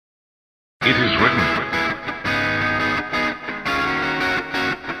It is written.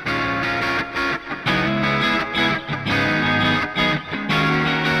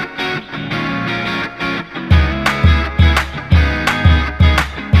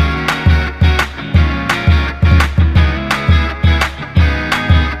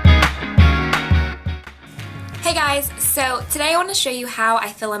 Hey guys, so today I want to show you how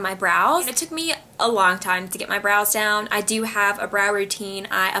I fill in my brows. It took me a long time to get my brows down. I do have a brow routine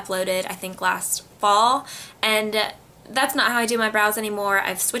I uploaded I think last fall, and that's not how I do my brows anymore.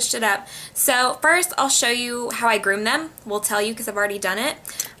 I've switched it up. So first I'll show you how I groom them. We'll tell you because I've already done it.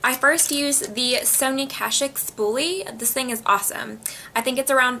 I first use the Sony Kashik spoolie. This thing is awesome. I think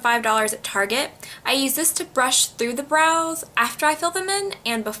it's around $5 at Target. I use this to brush through the brows after I fill them in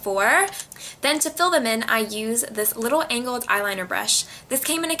and before. Then to fill them in, I use this little angled eyeliner brush. This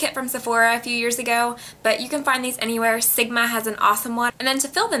came in a kit from Sephora a few years ago, but you can find these anywhere. Sigma has an awesome one. And then to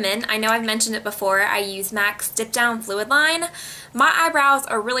fill them in, I know I've mentioned it before, I use MAC's Dip Down Fluid Line. My eyebrows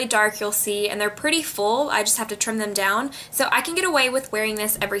are really dark, you'll see, and they're pretty full. I just have to trim them down. So I can get away with wearing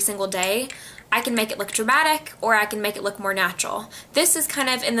this every single day. I can make it look dramatic, or I can make it look more natural. This is kind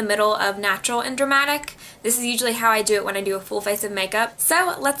of in the middle of natural and dramatic. This is usually how I do it when I do a full face of makeup.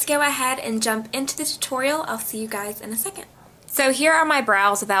 So let's go ahead and jump into the tutorial. I'll see you guys in a second. So here are my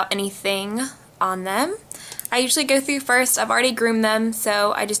brows without anything on them. I usually go through first, I've already groomed them,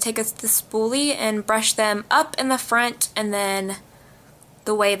 so I just take the spoolie and brush them up in the front and then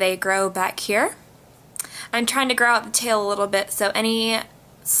the way they grow back here. I'm trying to grow out the tail a little bit, so any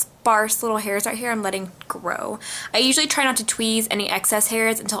sparse little hairs right here I'm letting grow. I usually try not to tweeze any excess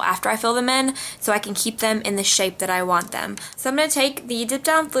hairs until after I fill them in so I can keep them in the shape that I want them. So I'm going to take the Dip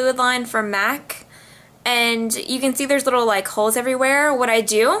Down Fluid Line from MAC, and you can see there's little like holes everywhere. What I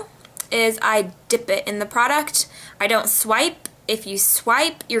do is I dip it in the product. I don't swipe. If you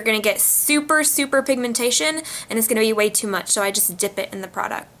swipe, you're going to get super pigmentation and it's going to be way too much, so I just dip it in the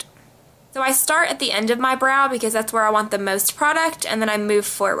product. So I start at the end of my brow because that's where I want the most product, and then I move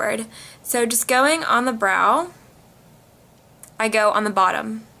forward. So just going on the brow, I go on the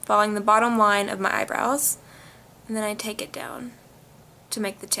bottom, following the bottom line of my eyebrows, and then I take it down to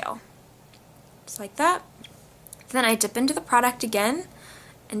make the tail. Just like that. Then I dip into the product again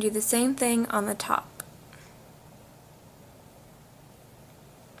and do the same thing on the top.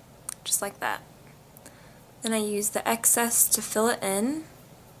 Just like that. Then I use the excess to fill it in.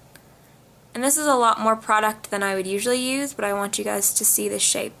 And this is a lot more product than I would usually use, but I want you guys to see the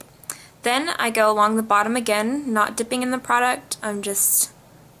shape. Then I go along the bottom again, not dipping in the product, I'm just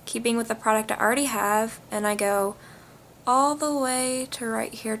keeping with the product I already have, and I go all the way to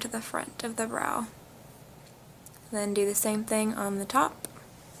right here to the front of the brow. Then do the same thing on the top,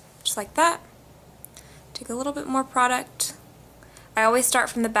 just like that. Take a little bit more product. I always start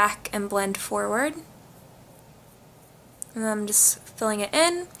from the back and blend forward. And then I'm just filling it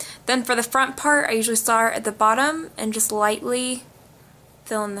in. Then for the front part, I usually start at the bottom and just lightly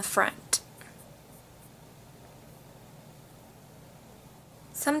fill in the front.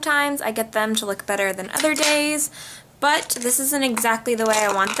 Sometimes I get them to look better than other days, but this isn't exactly the way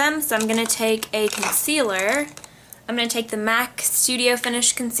I want them, so I'm going to take a concealer. I'm going to take the MAC Studio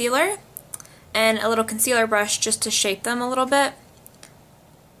Finish Concealer and a little concealer brush just to shape them a little bit,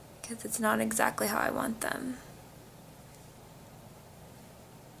 because it's not exactly how I want them.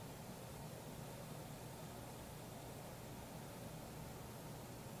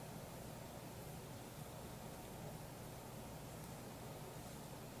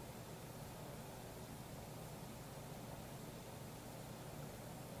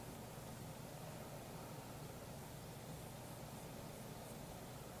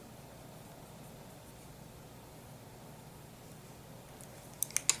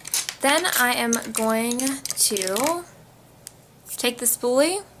 Then I am going to take the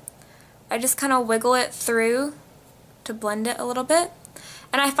spoolie. I just kind of wiggle it through to blend it a little bit.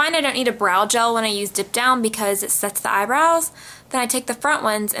 And I find I don't need a brow gel when I use Dip Down because it sets the eyebrows. Then I take the front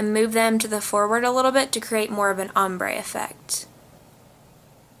ones and move them to the forward a little bit to create more of an ombre effect.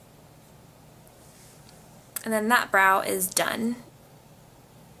 And then that brow is done.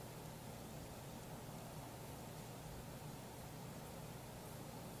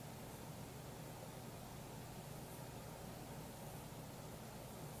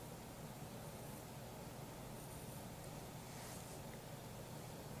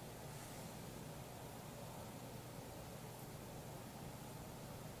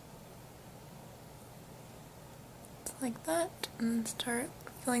 Like that, and start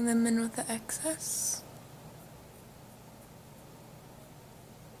filling them in with the excess.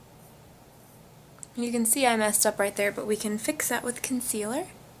 You can see I messed up right there, but we can fix that with concealer.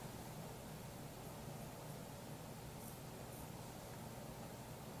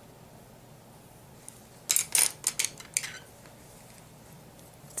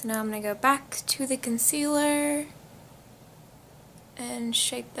 So now I'm going to go back to the concealer and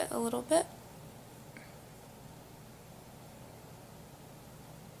shape it a little bit.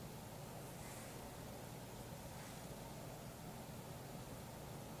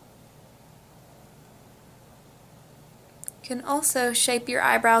 You can also shape your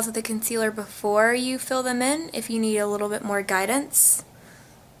eyebrows with the concealer before you fill them in if you need a little bit more guidance.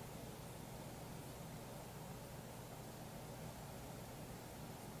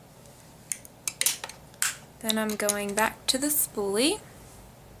 Then I'm going back to the spoolie,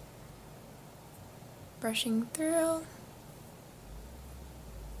 brushing through,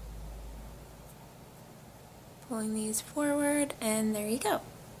 pulling these forward, and there you go.